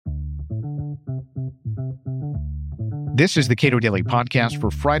This is the Cato Daily Podcast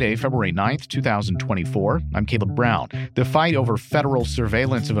for Friday, February 9th, 2024. I'm Caleb Brown. The fight over federal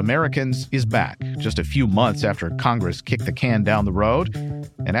surveillance of Americans is back, just a few months after Congress kicked the can down the road.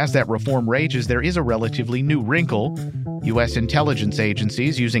 And as that reform rages, there is a relatively new wrinkle. U.S. intelligence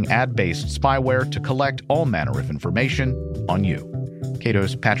agencies using ad-based spyware to collect all manner of information on you.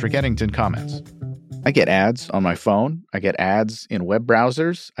 Cato's Patrick Eddington comments. I get ads on my phone. I get ads in web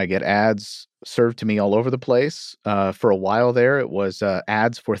browsers. I get ads served to me all over the place. For a while there, it was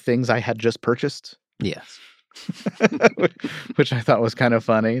ads for things I had just purchased. Yes. Which I thought was kind of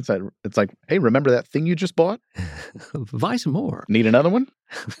funny. It's like, hey, remember that thing you just bought? Buy some more. Need another one?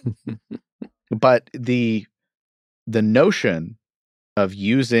 But the notion of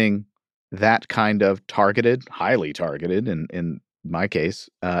using that kind of targeted, highly targeted, in my case,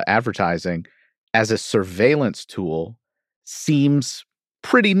 advertising as a surveillance tool seems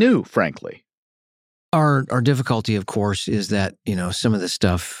pretty new, frankly. Our difficulty, of course, is that, some of this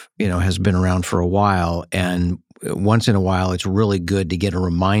stuff, has been around for a while. And once in a while, it's really good to get a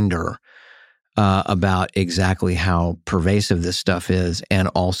reminder about exactly how pervasive this stuff is and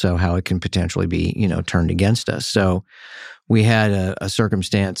also how it can potentially be, turned against us. So we had a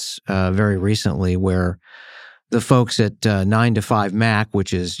circumstance very recently where the folks at 9 to 5 Mac,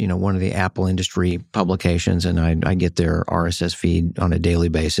 which is, one of the Apple industry publications, and I get their RSS feed on a daily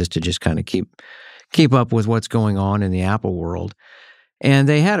basis to just kind of keep up with what's going on in the Apple world. And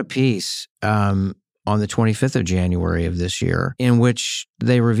they had a piece on the 25th of January of this year in which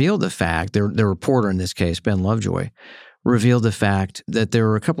they revealed the fact, the reporter in this case, Ben Lovejoy, revealed the fact that there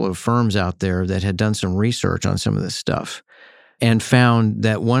were a couple of firms out there that had done some research on some of this stuff and found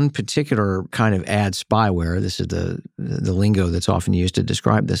that one particular kind of ad spyware, this is the lingo that's often used to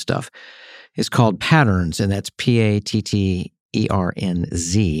describe this stuff, is called Patterns, and that's Patterns.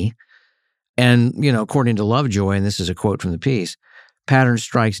 And, according to Lovejoy, and this is a quote from the piece, Patterns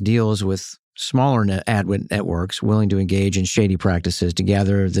strikes deals with smaller ad networks willing to engage in shady practices to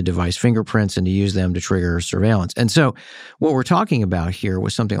gather the device fingerprints and to use them to trigger surveillance. And so what we're talking about here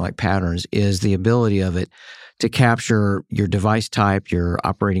with something like Patterns is the ability of it to capture your device type, your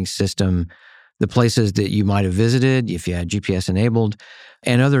operating system, the places that you might have visited if you had GPS enabled,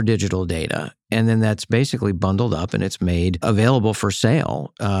 and other digital data. And then that's basically bundled up and it's made available for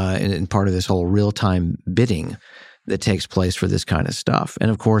sale in part of this whole real-time bidding that takes place for this kind of stuff. And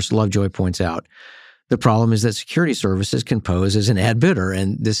of course, Lovejoy points out the problem is that security services can pose as an ad bidder.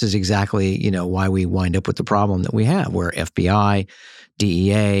 And this is exactly, why we wind up with the problem that we have, where FBI,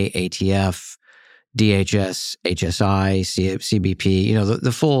 DEA, ATF, DHS, HSI, CBP,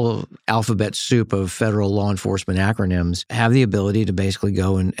 the full alphabet soup of federal law enforcement acronyms have the ability to basically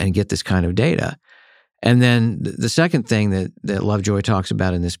go and get this kind of data. And then the second thing that Lovejoy talks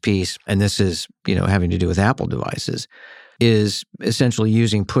about in this piece, and this is, having to do with Apple devices, is essentially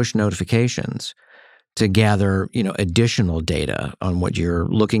using push notifications to gather, additional data on what you're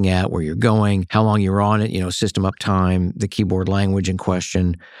looking at, where you're going, how long you're on it, system uptime, the keyboard language in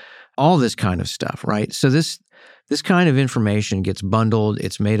question, all this kind of stuff, right? So this kind of information gets bundled,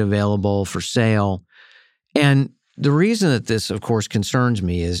 it's made available for sale. And the reason that this, of course, concerns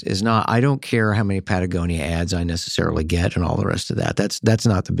me is not, I don't care how many Patagonia ads I necessarily get and all the rest of that. That's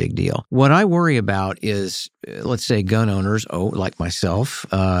not the big deal. What I worry about is, let's say, gun owners, like myself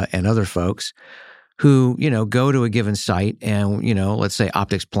and other folks, who, go to a given site and, let's say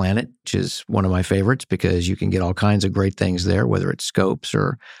Optics Planet, which is one of my favorites because you can get all kinds of great things there, whether it's scopes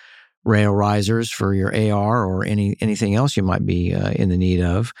or rail risers for your AR or anything else you might be in the need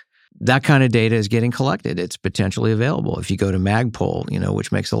of. That kind of data is getting collected. It's potentially available. If you go to Magpul,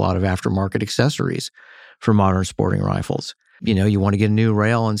 which makes a lot of aftermarket accessories for modern sporting rifles, you want to get a new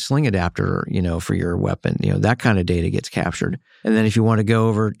rail and sling adapter, for your weapon, that kind of data gets captured. And then if you want to go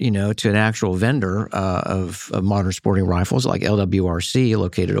over, to an actual vendor of modern sporting rifles like LWRC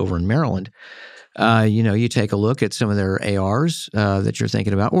located over in Maryland, you take a look at some of their ARs that you're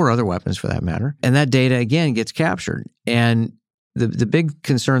thinking about, or other weapons for that matter, and that data, again, gets captured. And the big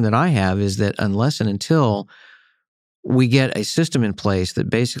concern that I have is that unless and until we get a system in place that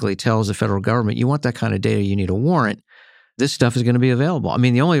basically tells the federal government, you want that kind of data, you need a warrant, this stuff is going to be available. I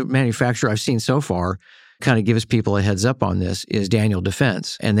mean, the only manufacturer I've seen so far kind of gives people a heads up on this is Daniel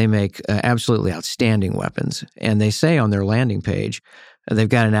Defense, and they make absolutely outstanding weapons. And they say on their landing page, they've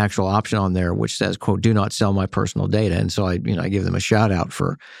got an actual option on there which says, quote, "Do not sell my personal data." And so I give them a shout out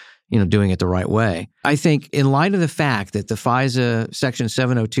for, doing it the right way. I think in light of the fact that the FISA Section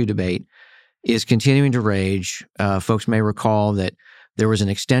 702 debate is continuing to rage, folks may recall that There was an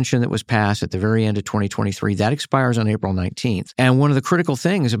extension that was passed at the very end of 2023. That expires on April 19th. And one of the critical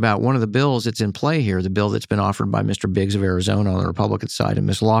things about one of the bills that's in play here, the bill that's been offered by Mr. Biggs of Arizona on the Republican side and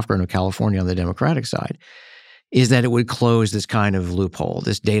Ms. Lofgren of California on the Democratic side, is that it would close this kind of loophole.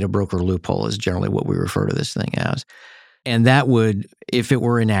 This data broker loophole is generally what we refer to this thing as. And that would, if it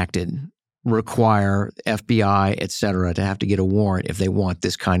were enacted, require FBI, et cetera, to have to get a warrant if they want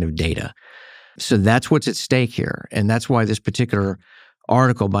this kind of data. So that's what's at stake here. And that's why this particular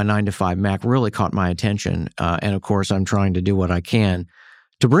article by 9 to 5 Mac really caught my attention. And of course, I'm trying to do what I can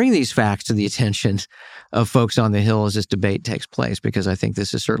to bring these facts to the attention of folks on the Hill as this debate takes place, because I think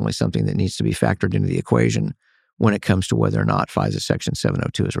this is certainly something that needs to be factored into the equation when it comes to whether or not FISA Section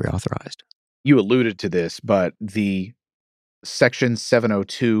 702 is reauthorized. You alluded to this, but the Section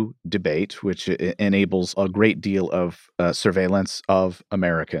 702 debate, which enables a great deal of surveillance of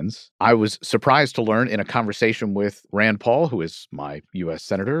Americans. I was surprised to learn in a conversation with Rand Paul, who is my U.S.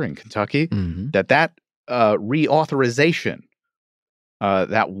 Senator in Kentucky, that reauthorization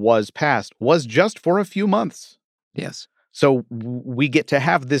that was passed was just for a few months. Yes. So we get to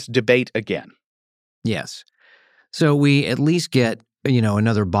have this debate again. Yes. So we at least get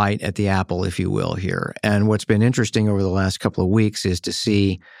another bite at the apple, if you will, here. And what's been interesting over the last couple of weeks is to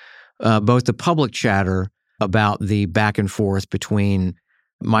see both the public chatter about the back and forth between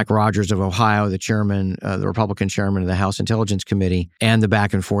Mike Rogers of Ohio, the chairman, the Republican chairman of the House Intelligence Committee, and the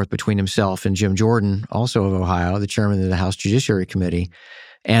back and forth between himself and Jim Jordan, also of Ohio, the chairman of the House Judiciary Committee,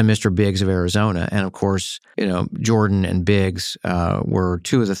 and Mr. Biggs of Arizona. And of course, Jordan and Biggs were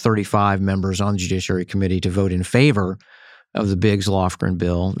two of the 35 members on the Judiciary Committee to vote in favor of the Biggs-Lofgren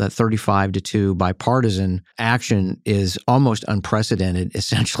bill. That 35-2 bipartisan action is almost unprecedented,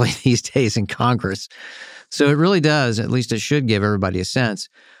 essentially, these days in Congress. So it really does, at least it should give everybody a sense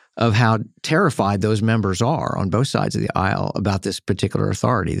of how terrified those members are on both sides of the aisle about this particular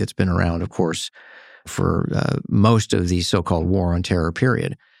authority that's been around, of course, for most of the so-called war on terror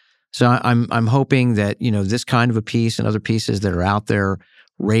period. So I'm hoping that, this kind of a piece and other pieces that are out there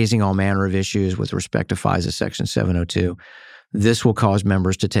raising all manner of issues with respect to FISA Section 702, this will cause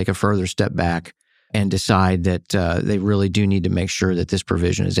members to take a further step back and decide that they really do need to make sure that this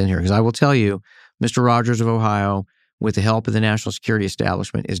provision is in here. Because I will tell you, Mr. Rogers of Ohio, with the help of the National Security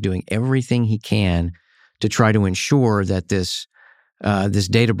Establishment, is doing everything he can to try to ensure that this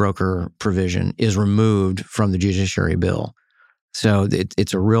data broker provision is removed from the judiciary bill. So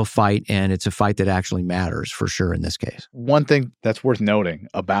it's a real fight, and it's a fight that actually matters for sure in this case. One thing that's worth noting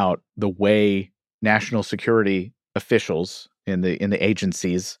about the way national security officials in the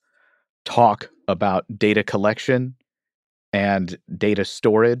agencies talk about data collection and data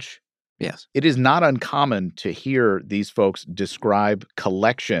storage. Yes. It is not uncommon to hear these folks describe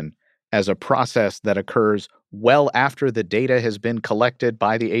collection as a process that occurs well after the data has been collected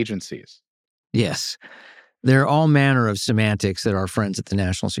by the agencies. Yes. There are all manner of semantics that our friends at the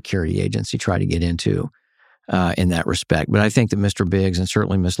National Security Agency try to get into in that respect. But I think that Mr. Biggs and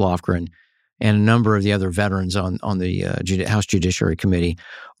certainly Ms. Lofgren and a number of the other veterans on the House Judiciary Committee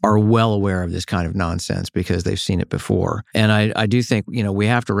are well aware of this kind of nonsense because they've seen it before. And I do think, we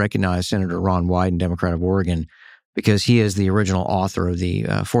have to recognize Senator Ron Wyden, Democrat of Oregon, because he is the original author of the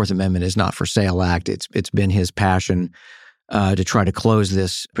Fourth Amendment is Not for Sale Act. It's been his passion to try to close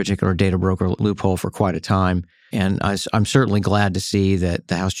this particular data broker loophole for quite a time. And I'm certainly glad to see that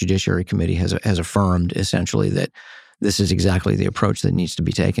the House Judiciary Committee has affirmed essentially that this is exactly the approach that needs to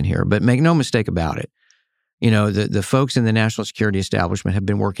be taken here. But make no mistake about it. The folks in the national security establishment have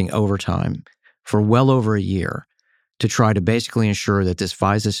been working overtime for well over a year to try to basically ensure that this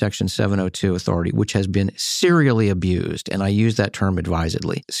FISA Section 702 authority, which has been serially abused, and I use that term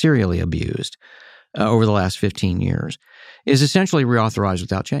advisedly, serially abused over the last 15 years, is essentially reauthorized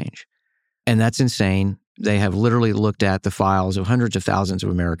without change. And that's insane. They have literally looked at the files of hundreds of thousands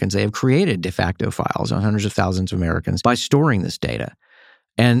of Americans. They have created de facto files on hundreds of thousands of Americans by storing this data.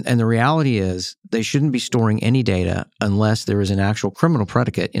 And the reality is they shouldn't be storing any data unless there is an actual criminal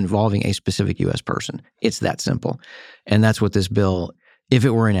predicate involving a specific U.S. person. It's that simple. And that's what this bill, if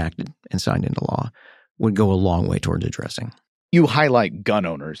it were enacted and signed into law, would go a long way towards addressing. You highlight gun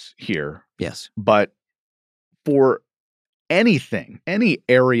owners here. Yes. But for anything, any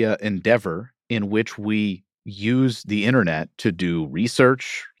area endeavor in which we use the internet to do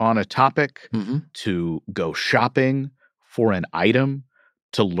research on a topic, to go shopping for an item,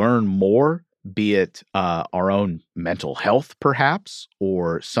 to learn more, be it our own mental health perhaps,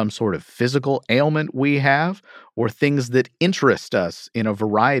 or some sort of physical ailment we have, or things that interest us in a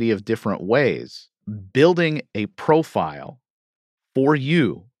variety of different ways, building a profile for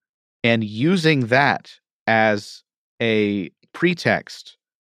you and using that as a pretext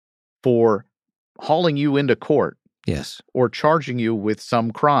for hauling you into court Yes. or charging you with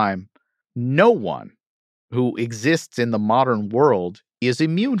some crime, no one who exists in the modern world is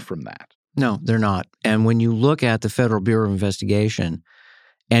immune from that. No, they're not. And when you look at the Federal Bureau of Investigation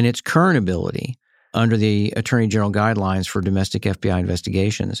and its current ability under the Attorney General guidelines for domestic FBI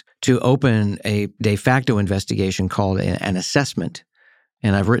investigations to open a de facto investigation called an assessment,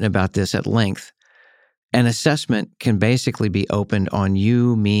 and I've written about this at length, an assessment can basically be opened on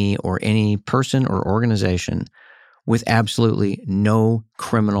you, me, or any person or organization with absolutely no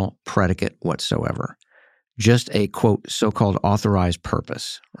criminal predicate whatsoever. Just a, quote, so-called authorized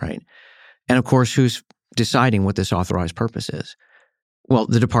purpose, right? And of course, who's deciding what this authorized purpose is? Well,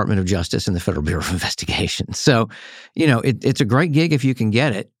 the Department of Justice and the Federal Bureau of Investigation. So, it's a great gig if you can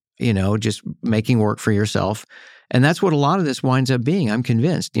get it, just making work for yourself. And that's what a lot of this winds up being. I'm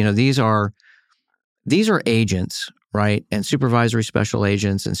convinced, these are agents, right? And supervisory special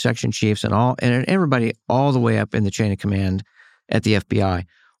agents and section chiefs and everybody all the way up in the chain of command at the FBI.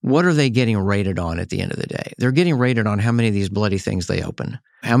 What are they getting rated on at the end of the day? They're getting rated on how many of these bloody things they open.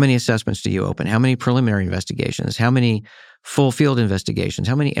 How many assessments do you open? How many preliminary investigations? How many full field investigations?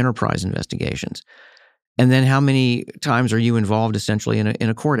 How many enterprise investigations? And then how many times are you involved essentially in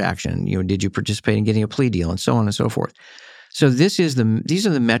a court action? Did you participate in getting a plea deal and so on and so forth? So these are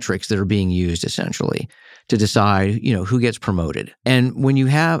the metrics that are being used essentially to decide, who gets promoted. And when you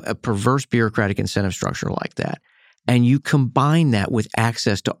have a perverse bureaucratic incentive structure like that, and you combine that with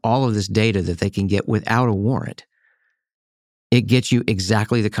access to all of this data that they can get without a warrant, it gets you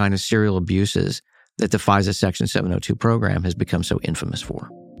exactly the kind of serial abuses that the FISA Section 702 program has become so infamous for.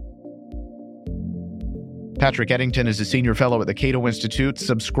 Patrick Eddington is a senior fellow at the Cato Institute.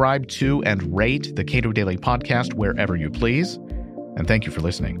 Subscribe to and rate the Cato Daily Podcast wherever you please. And thank you for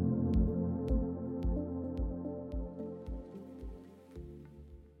listening.